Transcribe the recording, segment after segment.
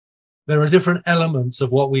there are different elements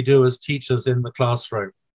of what we do as teachers in the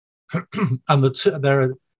classroom. And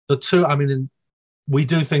we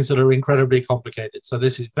do things that are incredibly complicated. So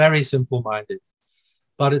this is very simple-minded.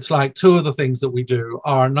 But it's like two of the things that we do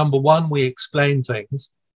are, number one, we explain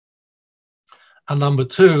things. And number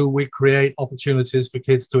two, we create opportunities for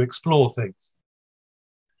kids to explore things.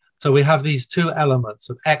 So we have these two elements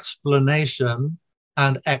of explanation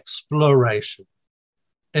and exploration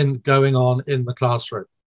going on in the classroom.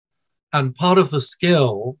 And part of the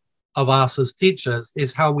skill of us as teachers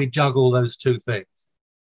is how we juggle those two things.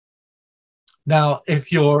 Now,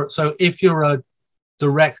 if you're a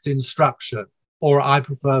direct instruction, or I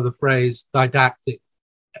prefer the phrase didactic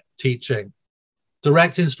teaching,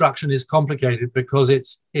 direct instruction is complicated because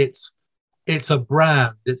it's a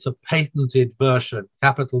brand, it's a patented version,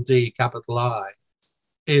 capital D, capital I,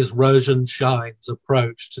 is Rosenshine's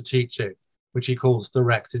approach to teaching, which he calls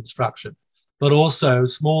direct instruction. But also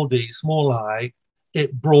small d, small I,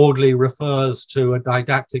 it broadly refers to a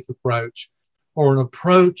didactic approach, or an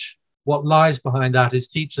approach. What lies behind that is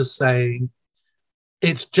teachers saying,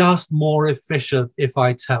 it's just more efficient if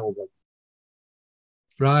I tell them,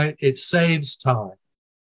 right? It saves time.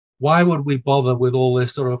 Why would we bother with all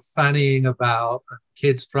this sort of fannying about and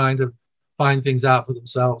kids trying to find things out for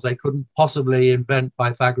themselves? They couldn't possibly invent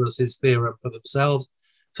Pythagoras' theorem for themselves.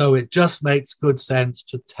 So it just makes good sense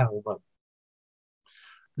to tell them.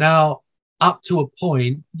 Now, up to a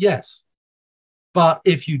point, yes. But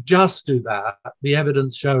if you just do that, the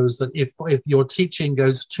evidence shows that if your teaching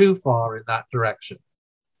goes too far in that direction,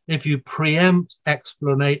 if you preempt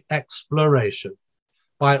exploration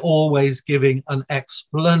by always giving an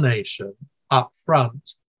explanation up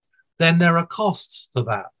front, then there are costs to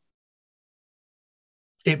that.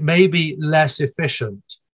 It may be less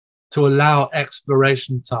efficient to allow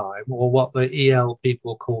exploration time, or what the EL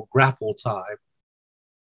people call grapple time.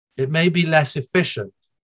 It may be less efficient,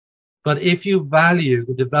 but if you value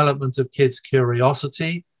the development of kids'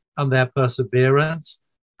 curiosity and their perseverance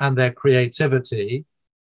and their creativity,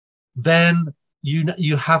 then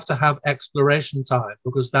you have to have exploration time,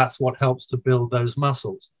 because that's what helps to build those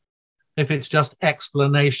muscles. If it's just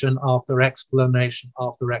explanation after explanation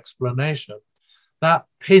after explanation, that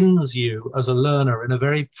pins you as a learner in a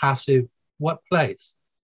very passive place.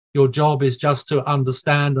 Your job is just to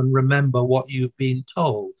understand and remember what you've been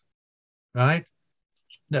told, right?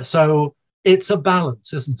 So it's a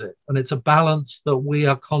balance, isn't it? And it's a balance that we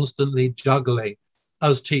are constantly juggling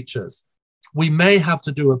as teachers. We may have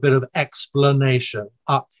to do a bit of explanation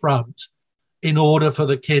up front in order for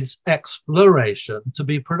the kids' exploration to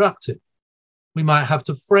be productive. We might have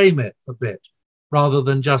to frame it a bit rather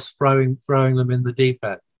than just throwing them in the deep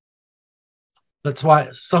end. That's why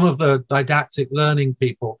some of the didactic learning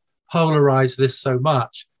people polarize this so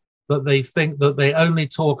much that they think that they only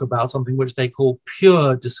talk about something which they call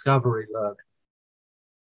pure discovery learning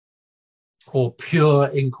or pure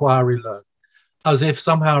inquiry learning, as if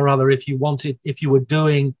somehow or other, if you were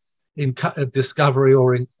doing discovery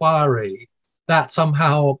or inquiry, that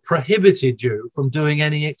somehow prohibited you from doing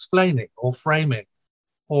any explaining or framing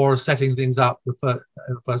or setting things up the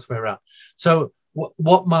first way around. So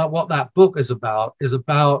what that book is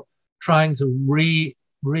about trying to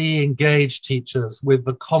re-engage teachers with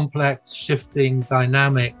the complex, shifting,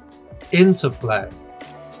 dynamic interplay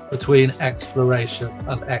between exploration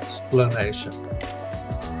and explanation.